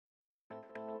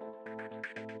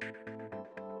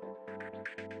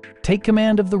Take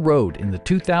command of the road in the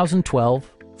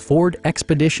 2012 Ford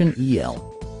Expedition EL.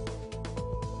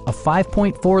 A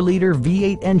 5.4-liter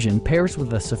V8 engine pairs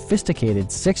with a sophisticated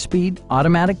 6-speed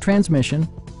automatic transmission,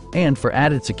 and for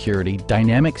added security,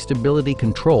 dynamic stability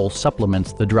control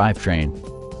supplements the drivetrain.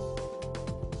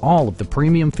 All of the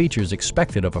premium features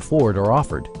expected of a Ford are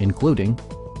offered, including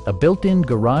a built-in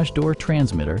garage door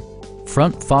transmitter,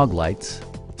 front fog lights,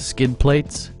 skid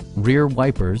plates, rear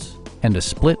wipers, and a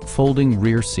split folding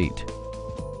rear seat.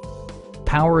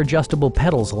 Power adjustable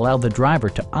pedals allow the driver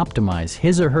to optimize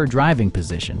his or her driving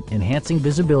position, enhancing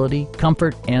visibility,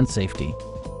 comfort, and safety.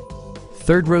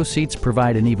 Third row seats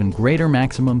provide an even greater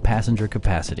maximum passenger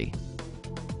capacity.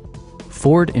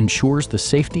 Ford ensures the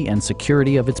safety and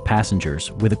security of its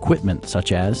passengers with equipment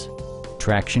such as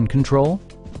traction control,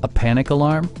 a panic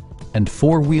alarm, and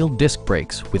 4-wheel disc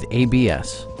brakes with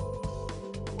ABS.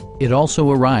 It also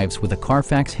arrives with a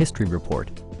Carfax history report,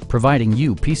 providing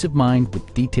you peace of mind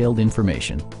with detailed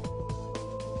information.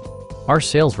 Our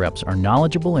sales reps are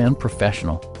knowledgeable and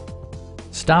professional.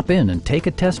 Stop in and take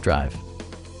a test drive.